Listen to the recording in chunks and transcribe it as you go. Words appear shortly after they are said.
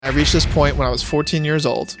I reached this point when I was 14 years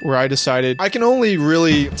old where I decided I can only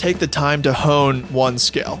really take the time to hone one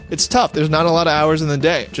skill. It's tough. There's not a lot of hours in the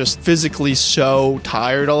day. Just physically so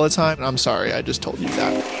tired all the time. I'm sorry, I just told you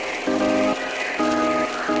that.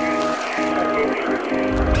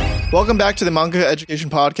 Welcome back to the Manga Education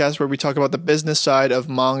Podcast, where we talk about the business side of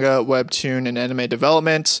manga, webtoon, and anime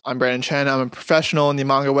development. I'm Brandon Chen. I'm a professional in the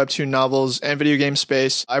manga, webtoon, novels, and video game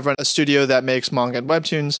space. I run a studio that makes manga and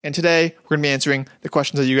webtoons, and today we're going to be answering the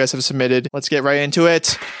questions that you guys have submitted. Let's get right into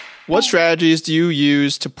it. What strategies do you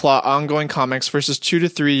use to plot ongoing comics versus 2 to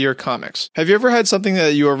 3 year comics? Have you ever had something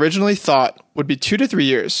that you originally thought would be 2 to 3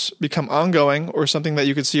 years become ongoing, or something that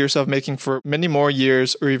you could see yourself making for many more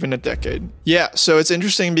years or even a decade? Yeah, so it's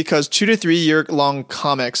interesting because 2 to 3 year long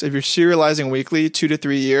comics, if you're serializing weekly, 2 to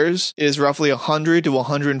 3 years is roughly 100 to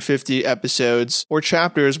 150 episodes or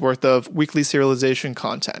chapters worth of weekly serialization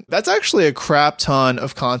content. That's actually a crap ton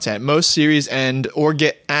of content. Most series end or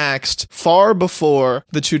get axed far before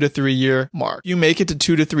the 2 to 3 year mark. You make it to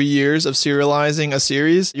 2 to 3 years of serializing a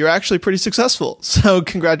series, you're actually pretty successful. So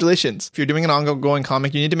congratulations. If you're doing an ongoing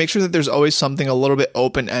comic, you need to make sure that there's always something a little bit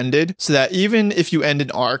open-ended, so that even if you end an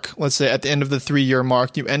arc, let's say at the end of the 3 year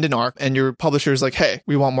mark, you end an arc and your publisher is like, hey,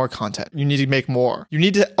 we want more content. You need to make more. You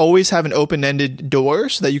need to always have an open-ended door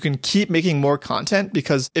so that you can keep making more content,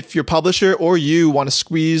 because if your publisher or you want to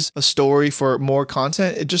squeeze a story for more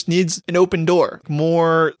content, it just needs an open door.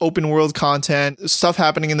 More open world content, stuff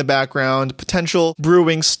happening in the background, potential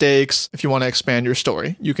brewing stakes. If you want to expand your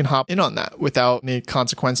story, you can hop in on that without any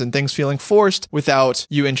consequence and things feeling forced without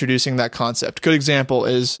you introducing that concept. Good example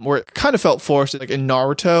is where it kind of felt forced, like in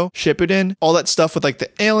Naruto Shippuden, all that stuff with like the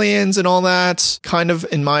aliens and all that kind of,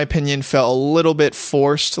 in my opinion, felt a little bit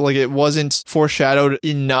forced. Like it wasn't foreshadowed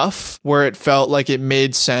enough where it felt like it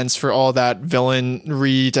made sense for all that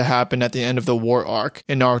villainry to happen at the end of the war arc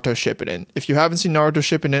in Naruto Shippuden. If you haven't seen Naruto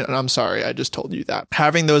Shippuden, and I'm sorry, I just told you that,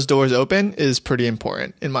 having those doors open is pretty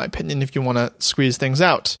important, in my opinion, if you want to squeeze things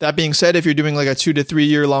out. That being said, if you're doing like a 2 to 3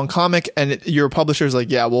 year long comic and your publisher is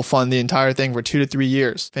like, yeah, we'll fund the entire thing for 2 to 3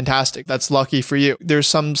 years. Fantastic. That's lucky for you. There's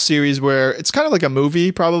some series where it's kind of like a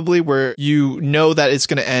movie, probably, where you know that it's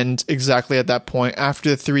going to end exactly at that point.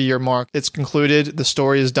 After the 3 year mark, it's concluded. The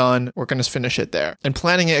story is done. We're going to finish it there. And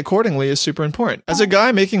planning it accordingly is super important. As a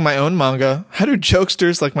guy making my own manga, how do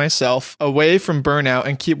jokesters like myself away from burnout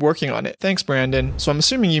and keep working on it? Thanks, Brandon. So I'm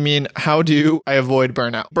assuming you mean, how do I avoid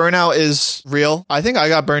burnout? Burnout is real. I think I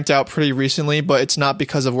got burnt out pretty recently, but it's not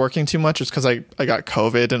because of working too much. It's because I got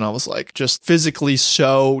COVID and I was like just physically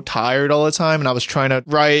so tired all the time, and I was trying to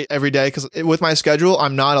write every day because with my schedule,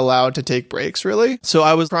 I'm not allowed to take breaks really. So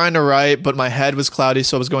I was trying to write, but my head was cloudy,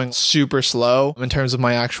 so I was going super slow in terms of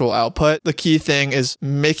my actual output. The key thing is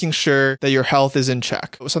making sure that your health is in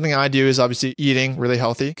check. Something I do is obviously eating really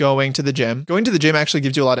healthy, going to the gym. Going to the gym actually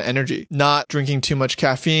gives you a lot of energy. Not drinking too much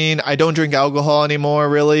caffeine. I don't drink alcohol anymore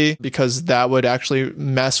really, because that would actually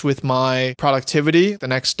mess with my productivity the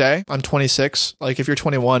next day. I'm 26. Like if you're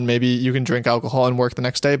 21, maybe you can drink alcohol and work the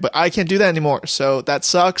next day, but I can't do that anymore. So that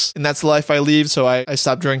sucks. And that's the life I lead. So I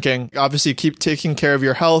stopped drinking. Obviously keep taking care of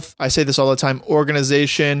your health. I say this all the time,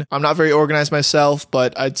 organization. I'm not very organized myself,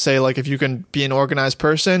 but I'd say like if you can be an organized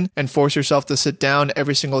person and force yourself to sit down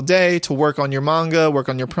every single day to work on your manga, work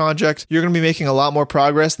on your project, you're going to be making a lot more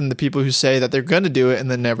progress than the people who say that they're going to do it and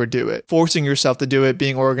then never do it. Forcing yourself to do it,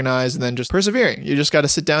 being organized, and then just persevering. You just got to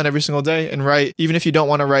sit down every single day and write. Even if you don't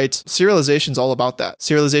want to write, serialization's all about that.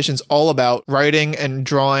 Serialization's all about writing and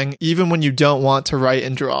drawing, even when you don't want to write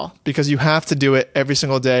and draw, because you have to do it every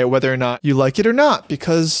single day, whether or not you like it or not,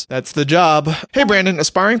 because that's the job. Hey Brandon,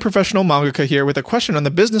 aspiring professional mangaka here with a question on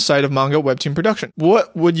the business side of manga webtoon production.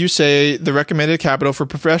 What would you say the recommended capital for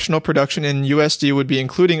professional production in USD would be,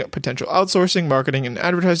 including potential outsourcing, marketing, and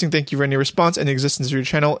advertising? Thank you for any response and the existence of your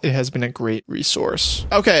channel. It has been a great resource.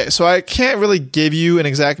 Okay, so I can't really give you an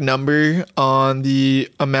exact number on the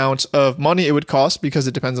amount of money it would cost because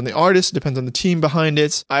it depends on the artist, it depends on the team behind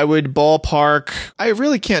it. I would ballpark, I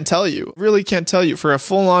really can't tell you. For a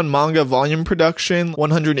full-on manga volume production,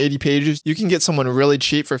 180 pages, you can get someone really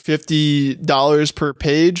cheap for $50 per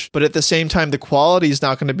page, but at the same time, the quality is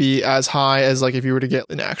not going to be as high as like if you were to get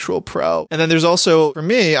an actual pro. And then there's also, for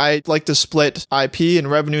me, I like to split IP and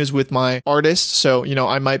revenues with my artists. So, you know,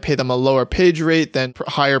 I might pay them a lower page rate than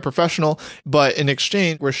higher professional, but in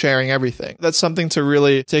exchange, we're sharing everything. That's something to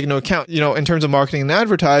really take into account. In terms of marketing and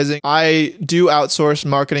advertising, I do outsource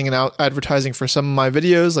marketing and advertising for some of my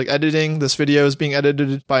videos, like editing. This video is being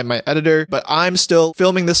edited by my editor, but I'm still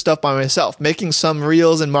filming this stuff by myself. Making some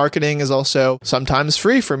reels and marketing is also sometimes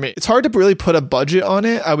free for me. It's hard to really put a budget on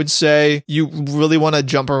it. I would say you really want to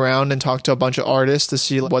jump around and talk to a bunch of artists to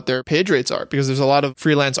see what their page rates are, because there's a lot of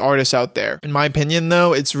freelance artists out there. In my opinion,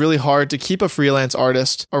 though, it's really hard to keep a freelance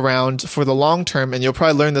artist around for the long term, and you'll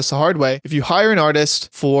probably learn this the hard way. If you hire an artist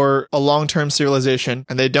for a long-term serialization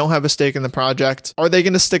and they don't have a stake in the project, are they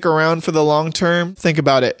going to stick around for the long term? Think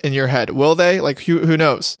about it in your head. Will they? Like, who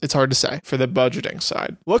knows? It's hard to say for the budgeting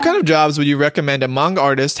side. What kind of jobs would you recommend a manga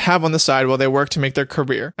artist have on the side while they work to make their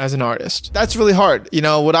career as an artist? That's really hard.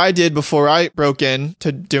 What I did before I broke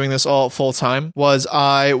into doing this all full time was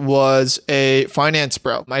I was a finance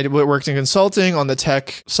bro. I worked in consulting on the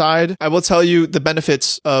tech side. I will tell you the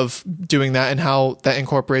benefits of doing that and how that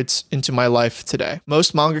incorporates into my life today.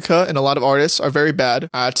 Most mangaka and a lot of artists are very bad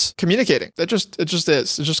at communicating. It just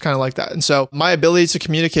is. It's just kind of like that. And so my ability to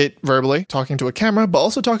communicate verbally, talking to a camera, but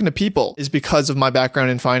also talking to people, is because of my background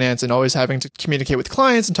in finance and always having to communicate with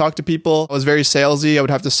clients and talk to people. I was very salesy. I would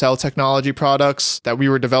have to sell technology products that we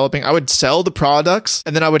were developing. I would sell the products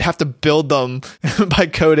and then I would have to build them by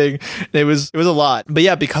coding. It was a lot. But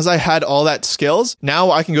yeah, because I had all that skills,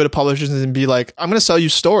 now I can go to publishers and be like, I'm going to sell you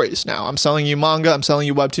stories now. I'm selling you manga. I'm selling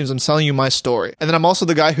you webtoons. I'm selling you my story. And then I'm also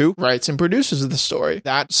the guy who writes and produces the story.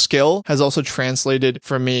 That skill has also translated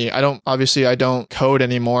for me. I don't code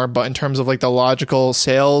anymore, but in terms of like the logical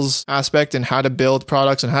sales aspect and how to build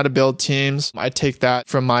products and how to build teams, I take that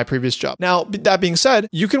from my previous job. Now, that being said,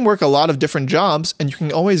 you can work a lot of different jobs and you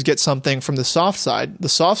can always get something from the soft side, the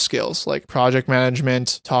soft skills like project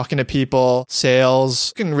management, talking to people,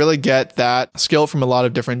 sales. You can really get that skill from a lot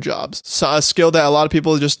of different jobs. So a skill that a lot of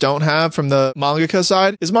people just don't have from the mangaka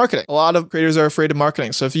side is marketing. A lot of creators are afraid of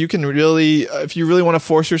marketing. So if you really want to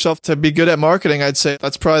force yourself to be good at marketing, I'd say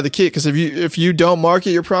that's probably the key. Because if you don't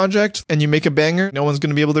market your project and you make a banger, no one's going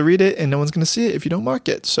to be able to read it and no one's going to see it if you don't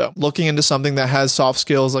market. So looking into something that has soft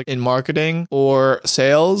skills like in marketing or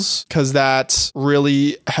sales, because that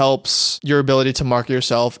really helps your ability to market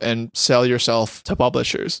yourself and sell yourself to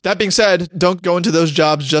publishers. That being said, don't go into those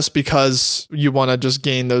jobs just because you want to just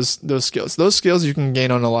gain those skills. Those skills you can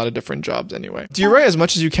gain on a lot of different jobs anyway. Do you write as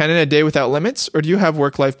much as you can in a day without limits, or do you have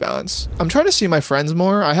work-life balance? I'm trying to see my friends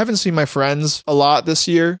more. I haven't seen my friends a lot this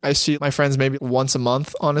year. I see my friends maybe once a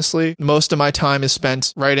month, honestly. Most of my time is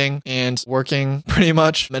spent writing and working pretty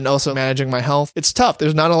much, and also managing my health. It's tough.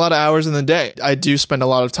 There's not a lot of hours in the day. I do spend a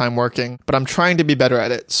lot of time working, but I'm trying to be better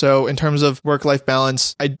at it. So in terms of work-life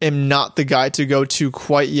balance, I am not the guy to go to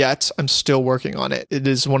quite yet. I'm still working on it. It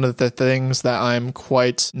is one of the things that I'm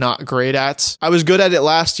quite not great at. I was good at it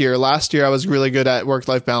last year. Last year, I was really good at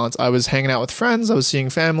work-life balance. I was hanging out with friends. I was seeing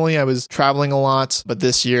family. I was traveling a lot. But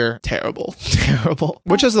this year, terrible. Terrible.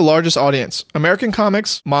 Which has the largest audience? American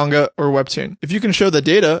comics, manga, or webtoon? If you can show the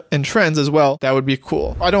data and trends as well, that would be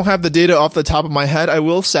cool. I don't have the data off the top of my head. I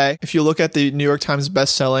will say, if you look at the New York Times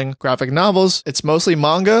best-selling graphic novels, it's mostly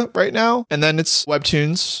manga right now, and then it's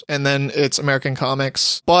webtoons, and then it's American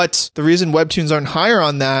comics. But the reason webtoons aren't higher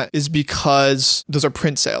on that is because those are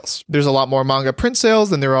print sales. There's a lot more manga print sales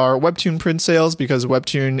than there are webtoon print sales, because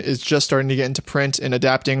webtoon is just starting to get into print and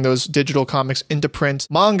adapting those digital comics into print.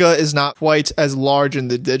 Manga is not quite as large in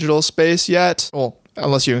the digital space yet. Well,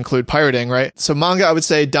 unless you include pirating, right? So manga, I would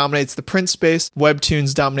say, dominates the print space.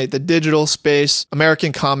 Webtoons dominate the digital space.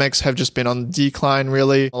 American comics have just been on the decline,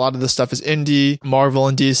 really. A lot of the stuff is indie. Marvel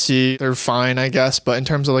and DC, they're fine, I guess. But in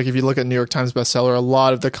terms of like, if you look at New York Times bestseller, a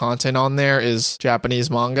lot of the content on there is Japanese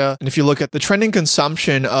manga. And if you look at the trending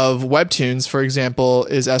consumption of webtoons, for example,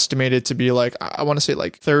 is estimated to be like, I want to say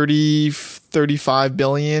like 35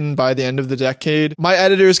 billion by the end of the decade. My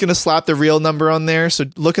editor is going to slap the real number on there. So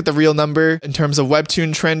look at the real number in terms of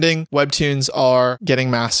webtoon trending. Webtoons are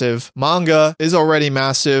getting massive. Manga is already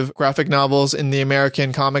massive. Graphic novels in the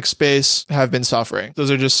American comic space have been suffering.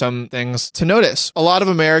 Those are just some things to notice. A lot of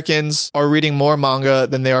Americans are reading more manga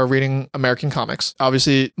than they are reading American comics.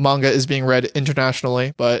 Obviously, manga is being read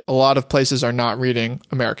internationally, but a lot of places are not reading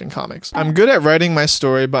American comics. I'm good at writing my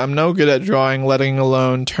story, but I'm no good at drawing, letting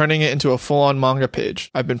alone turning it into a full-on manga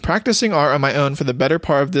page. I've been practicing art on my own for the better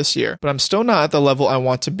part of this year, but I'm still not at the level I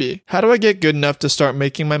want to be. How do I get good enough to start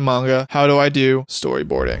making my manga? How do I do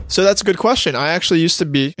storyboarding? So that's a good question. I actually used to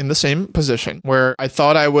be in the same position where I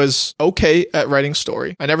thought I was okay at writing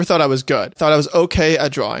story. I never thought I was good. I thought I was okay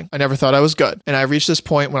at drawing. I never thought I was good. And I reached this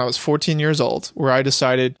point when I was 14 years old where I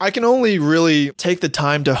decided I can only really take the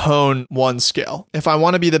time to hone one skill. If I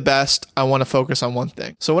want to be the best, I want to focus on one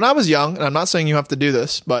thing. So when I was young, and I'm not saying you have to do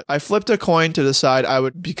this, but I flipped a coin coin to decide I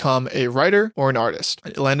would become a writer or an artist.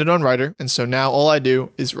 I landed on writer, and so now all I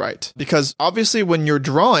do is write. Because obviously when you're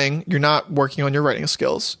drawing, you're not working on your writing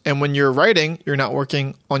skills. And when you're writing, you're not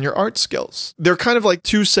working on your art skills. They're kind of like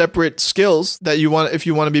two separate skills that you want if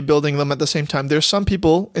you want to be building them at the same time. There's some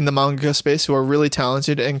people in the manga space who are really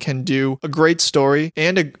talented and can do a great story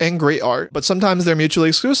and great art, but sometimes they're mutually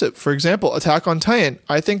exclusive. For example, Attack on Titan.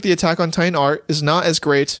 I think the Attack on Titan art is not as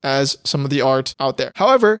great as some of the art out there.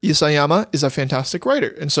 However, Isayama is a fantastic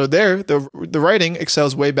writer, and so there, the writing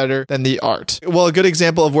excels way better than the art. Well, a good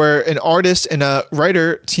example of where an artist and a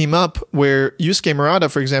writer team up, where Yusuke Murata,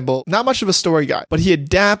 for example, not much of a story guy, but he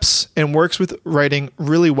adapts and works with writing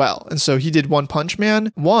really well. And so he did One Punch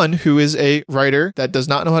Man, who is a writer that does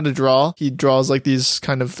not know how to draw. He draws like these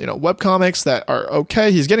kind of, webcomics that are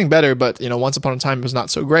okay. He's getting better, but, once upon a time it was not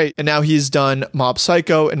so great. And now he's done Mob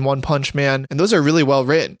Psycho and One Punch Man, and those are really well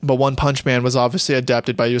written. But One Punch Man was obviously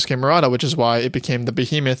adapted by Yusuke Murata, which is why it became the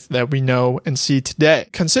behemoth that we know and see today.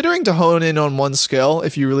 Considering to hone in on one skill,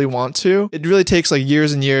 if you really want to, it really takes like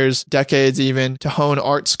years and years, decades even, to hone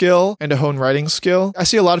art skill and to hone writing skill. I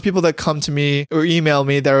see a lot of people that come to me or email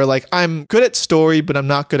me that are like, I'm good at story, but I'm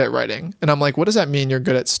not good at writing. And I'm like, what does that mean you're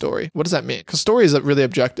good at story? What does that mean? Because story is really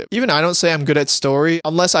objective. Even I don't say I'm good at story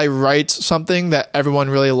unless I write something that everyone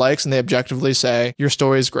really likes and they objectively say, your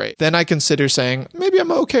story is great. Then I consider saying, maybe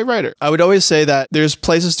I'm an okay writer. I would always say that there's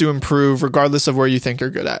places to improve regardless of where you think you're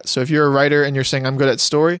good at. So if you're a writer and you're saying I'm good at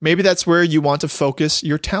story, maybe that's where you want to focus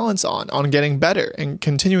your talents on getting better and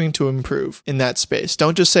continuing to improve in that space.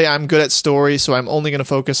 Don't just say I'm good at story, so I'm only going to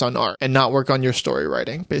focus on art and not work on your story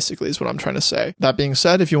writing, basically is what I'm trying to say. That being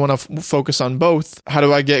said, if you want to focus on both, how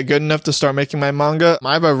do I get good enough to start making my manga?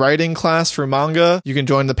 I have a writing class for manga. You can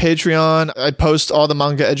join the Patreon. I post all the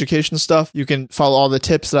manga education stuff. You can follow all the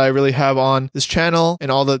tips that I really have on this channel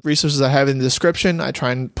and all the resources I have in the description. I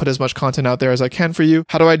try and put as much content out there as I can for you.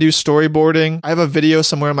 How do I do storyboarding? I have a video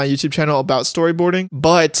somewhere on my YouTube channel about storyboarding,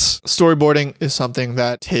 but storyboarding is something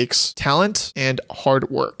that takes talent and hard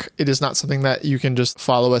work. It is not something that you can just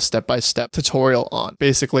follow a step-by-step tutorial on.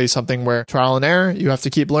 Basically something where trial and error, you have to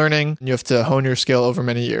keep learning and you have to hone your skill over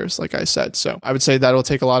many years, like I said. So I would say that'll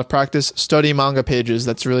take a lot of practice. Study manga pages.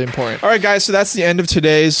 That's really important. All right, guys. So that's the end of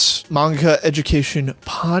today's Manga Education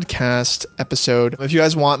Podcast episode. If you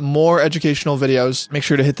guys want more educational videos, make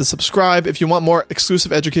sure to hit the subscribe. If you want more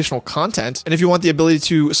exclusive educational content, and if you want the ability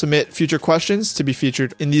to submit future questions to be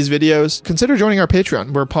featured in these videos, consider joining our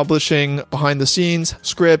Patreon. We're publishing behind the scenes,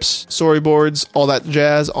 scripts, storyboards, all that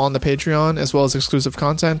jazz on the Patreon, as well as exclusive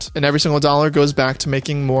content. And every single dollar goes back to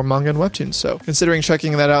making more manga and webtoons. So considering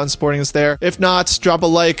checking that out and supporting us there. If not, drop a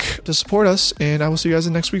like to support us, and I will see you guys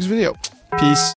in next week's video. Peace.